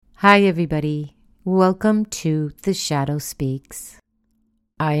Hi, everybody. Welcome to The Shadow Speaks.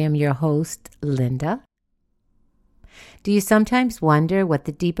 I am your host, Linda. Do you sometimes wonder what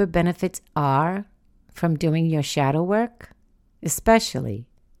the deeper benefits are from doing your shadow work? Especially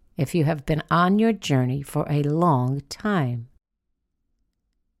if you have been on your journey for a long time.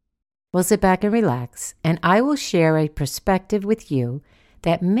 Well, sit back and relax, and I will share a perspective with you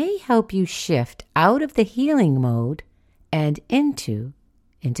that may help you shift out of the healing mode and into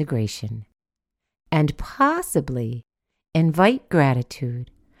integration, and possibly invite gratitude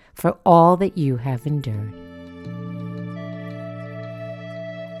for all that you have endured.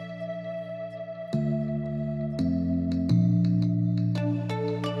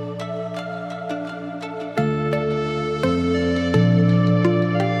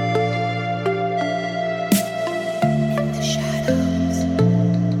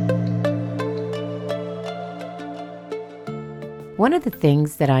 One of the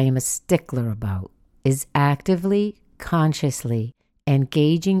things that I am a stickler about is actively, consciously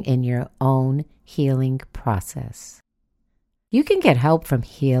engaging in your own healing process. You can get help from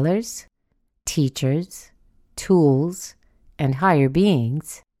healers, teachers, tools, and higher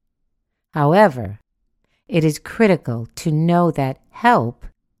beings. However, it is critical to know that help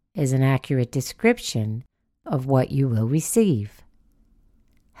is an accurate description of what you will receive.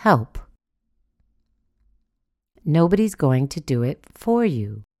 Help. Nobody's going to do it for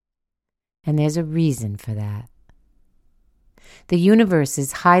you. And there's a reason for that. The universe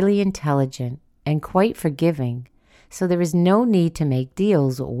is highly intelligent and quite forgiving, so there is no need to make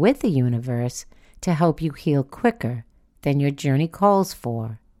deals with the universe to help you heal quicker than your journey calls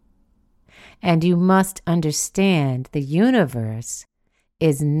for. And you must understand the universe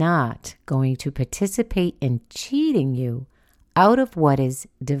is not going to participate in cheating you out of what is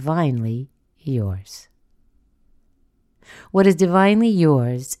divinely yours. What is divinely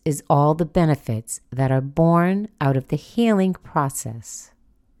yours is all the benefits that are born out of the healing process.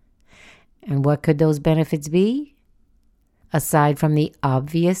 And what could those benefits be? Aside from the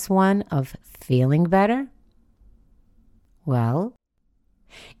obvious one of feeling better? Well,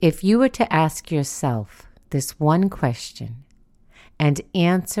 if you were to ask yourself this one question and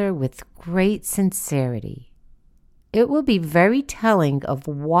answer with great sincerity, it will be very telling of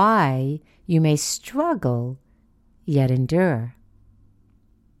why you may struggle yet endure.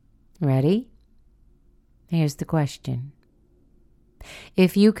 Ready? Here's the question.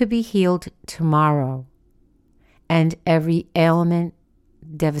 If you could be healed tomorrow and every ailment,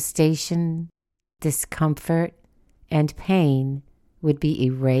 devastation, discomfort, and pain would be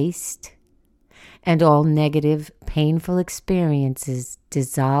erased, and all negative, painful experiences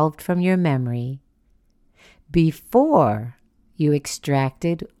dissolved from your memory before you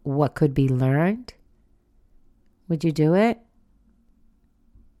extracted what could be learned, would you do it?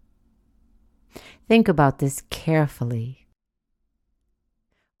 Think about this carefully.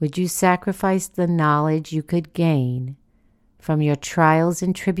 Would you sacrifice the knowledge you could gain from your trials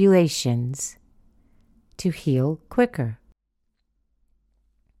and tribulations to heal quicker?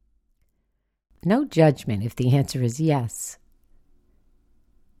 No judgment if the answer is yes.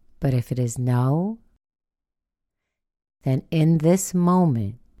 But if it is no, then in this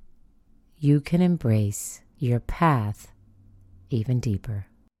moment, you can embrace your path even deeper.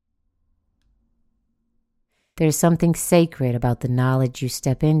 There's something sacred about the knowledge you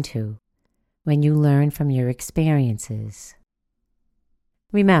step into when you learn from your experiences.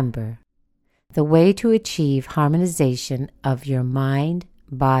 Remember, the way to achieve harmonization of your mind,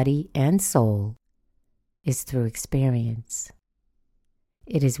 body, and soul is through experience.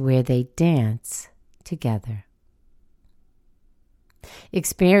 It is where they dance together.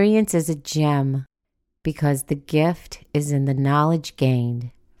 Experience is a gem because the gift is in the knowledge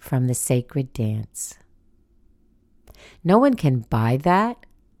gained from the sacred dance. No one can buy that,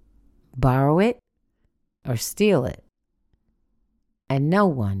 borrow it, or steal it. And no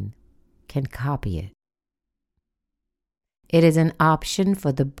one can copy it. It is an option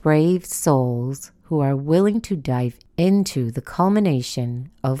for the brave souls who are willing to dive into the culmination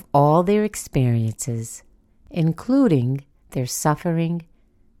of all their experiences, including their suffering,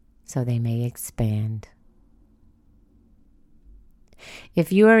 so they may expand.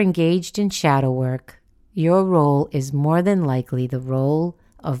 If you are engaged in shadow work, your role is more than likely the role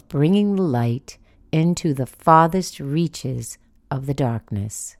of bringing the light into the farthest reaches of the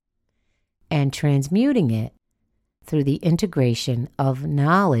darkness and transmuting it through the integration of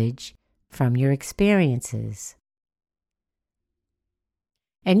knowledge from your experiences.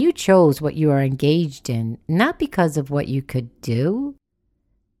 And you chose what you are engaged in, not because of what you could do,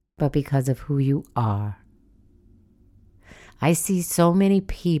 but because of who you are. I see so many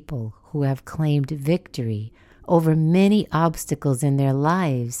people who have claimed victory over many obstacles in their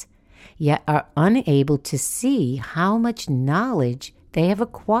lives, yet are unable to see how much knowledge they have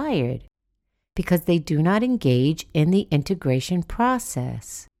acquired because they do not engage in the integration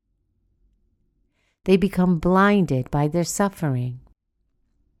process. They become blinded by their suffering.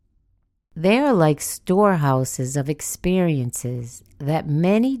 They are like storehouses of experiences that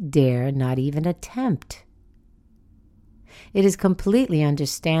many dare not even attempt. It is completely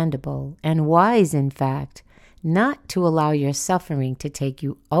understandable and wise, in fact, not to allow your suffering to take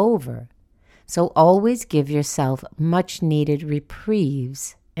you over. So always give yourself much-needed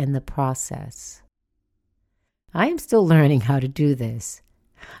reprieves in the process. I am still learning how to do this.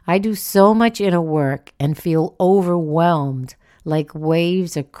 I do so much inner work and feel overwhelmed, like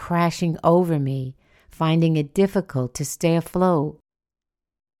waves are crashing over me, finding it difficult to stay afloat.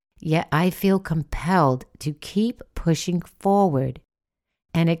 Yet I feel compelled to keep pushing forward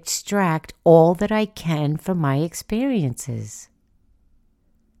and extract all that I can from my experiences.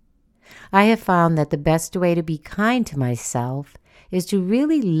 I have found that the best way to be kind to myself is to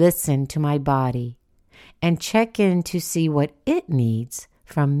really listen to my body and check in to see what it needs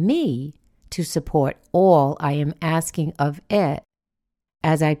from me to support all I am asking of it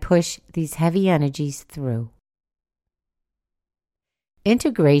as I push these heavy energies through.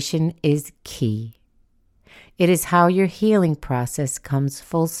 Integration is key. It is how your healing process comes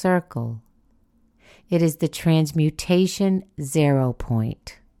full circle. It is the transmutation 0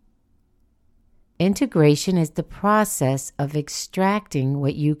 point. Integration is the process of extracting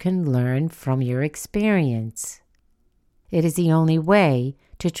what you can learn from your experience. It is the only way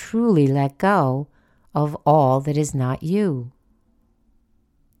to truly let go of all that is not you.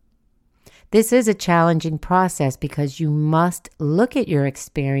 This is a challenging process because you must look at your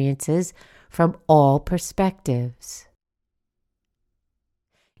experiences from all perspectives.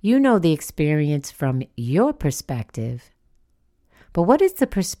 You know the experience from your perspective, but what is the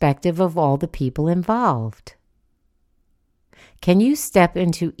perspective of all the people involved? Can you step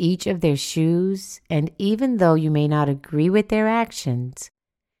into each of their shoes, and even though you may not agree with their actions,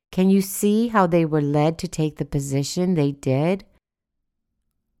 can you see how they were led to take the position they did?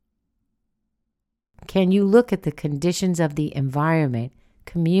 Can you look at the conditions of the environment,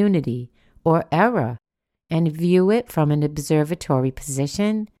 community, or era and view it from an observatory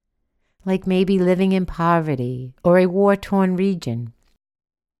position, like maybe living in poverty or a war-torn region?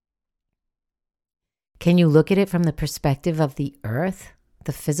 Can you look at it from the perspective of the earth,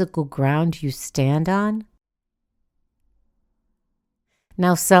 the physical ground you stand on?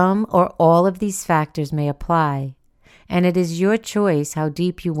 Now, some or all of these factors may apply, and it is your choice how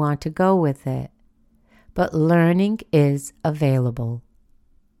deep you want to go with it. But learning is available.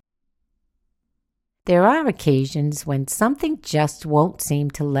 There are occasions when something just won't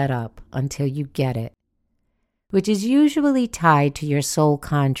seem to let up until you get it, which is usually tied to your soul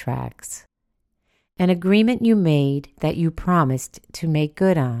contracts, an agreement you made that you promised to make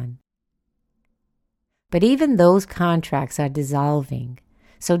good on. But even those contracts are dissolving,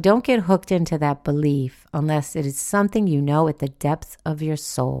 so don't get hooked into that belief unless it is something you know at the depths of your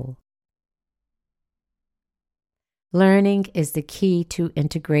soul. Learning is the key to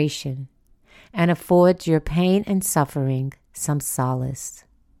integration and affords your pain and suffering some solace.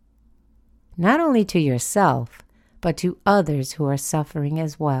 Not only to yourself, but to others who are suffering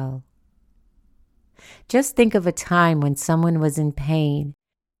as well. Just think of a time when someone was in pain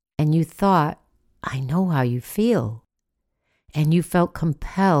and you thought, I know how you feel, and you felt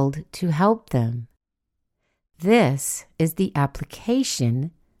compelled to help them. This is the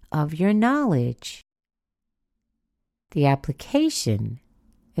application of your knowledge. The application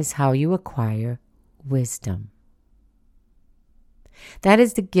is how you acquire wisdom. That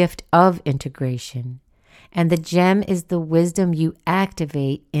is the gift of integration, and the gem is the wisdom you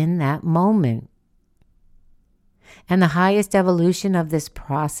activate in that moment. And the highest evolution of this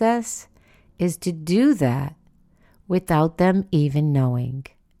process is to do that without them even knowing.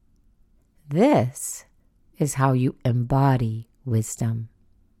 This is how you embody wisdom.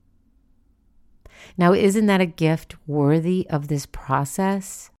 Now, isn't that a gift worthy of this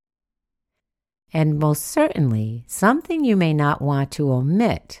process? And most certainly, something you may not want to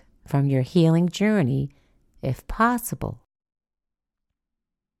omit from your healing journey, if possible.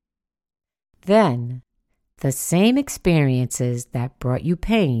 Then, the same experiences that brought you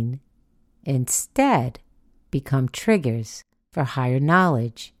pain instead become triggers for higher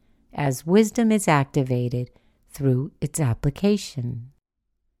knowledge as wisdom is activated through its application.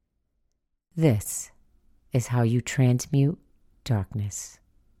 This is how you transmute darkness.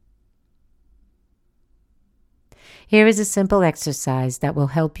 Here is a simple exercise that will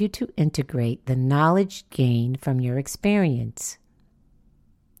help you to integrate the knowledge gained from your experience.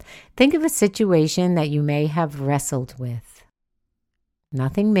 Think of a situation that you may have wrestled with.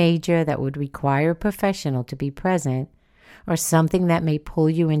 Nothing major that would require a professional to be present, or something that may pull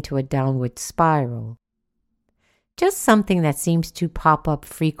you into a downward spiral. Just something that seems to pop up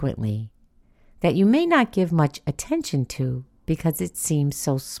frequently, that you may not give much attention to because it seems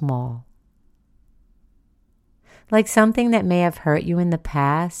so small. Like something that may have hurt you in the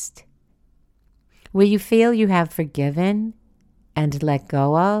past, where you feel you have forgiven and let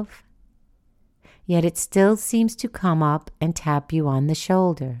go of, yet it still seems to come up and tap you on the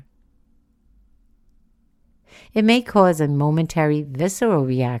shoulder. It may cause a momentary visceral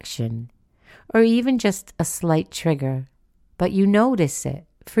reaction, or even just a slight trigger, but you notice it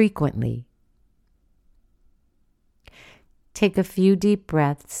frequently. Take a few deep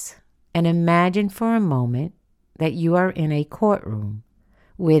breaths and imagine for a moment that you are in a courtroom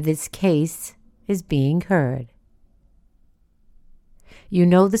where this case is being heard. You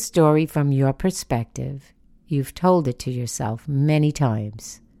know the story from your perspective. You've told it to yourself many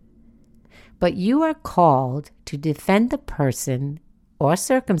times. But you are called to defend the person or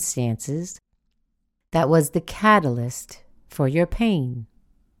circumstances that was the catalyst for your pain.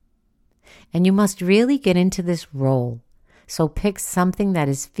 And you must really get into this role, so pick something that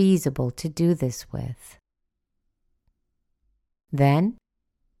is feasible to do this with. Then,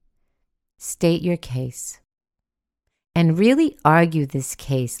 state your case and really argue this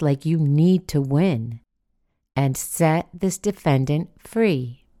case like you need to win and set this defendant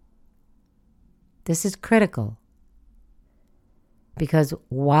free. This is critical because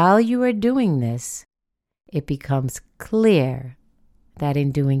while you are doing this, it becomes clear that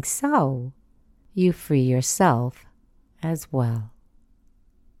in doing so, you free yourself as well.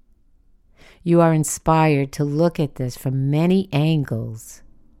 You are inspired to look at this from many angles,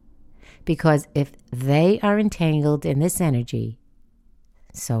 because if they are entangled in this energy,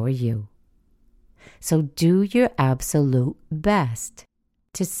 so are you. So do your absolute best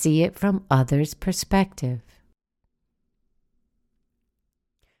to see it from others' perspective.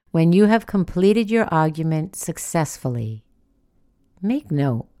 When you have completed your argument successfully, make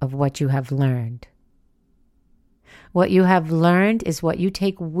note of what you have learned. What you have learned is what you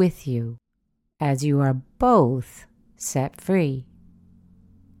take with you as you are both set free.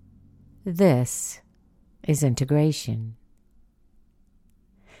 This is integration.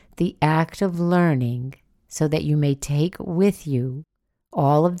 The act of learning so that you may take with you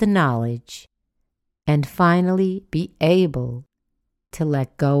all of the knowledge and finally be able to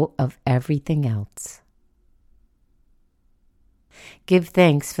let go of everything else. Give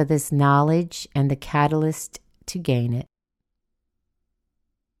thanks for this knowledge and the catalyst to gain it.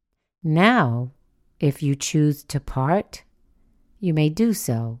 Now, if you choose to part, you may do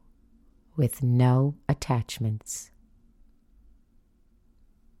so with no attachments.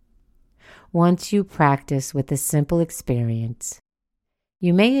 Once you practice with a simple experience,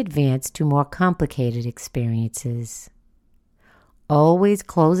 you may advance to more complicated experiences. Always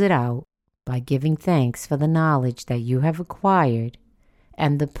close it out by giving thanks for the knowledge that you have acquired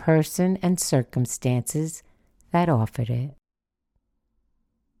and the person and circumstances that offered it.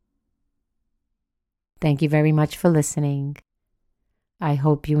 Thank you very much for listening. I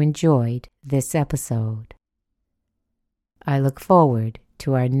hope you enjoyed this episode. I look forward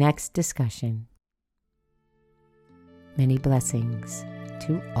to our next discussion. Many blessings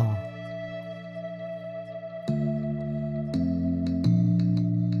to all.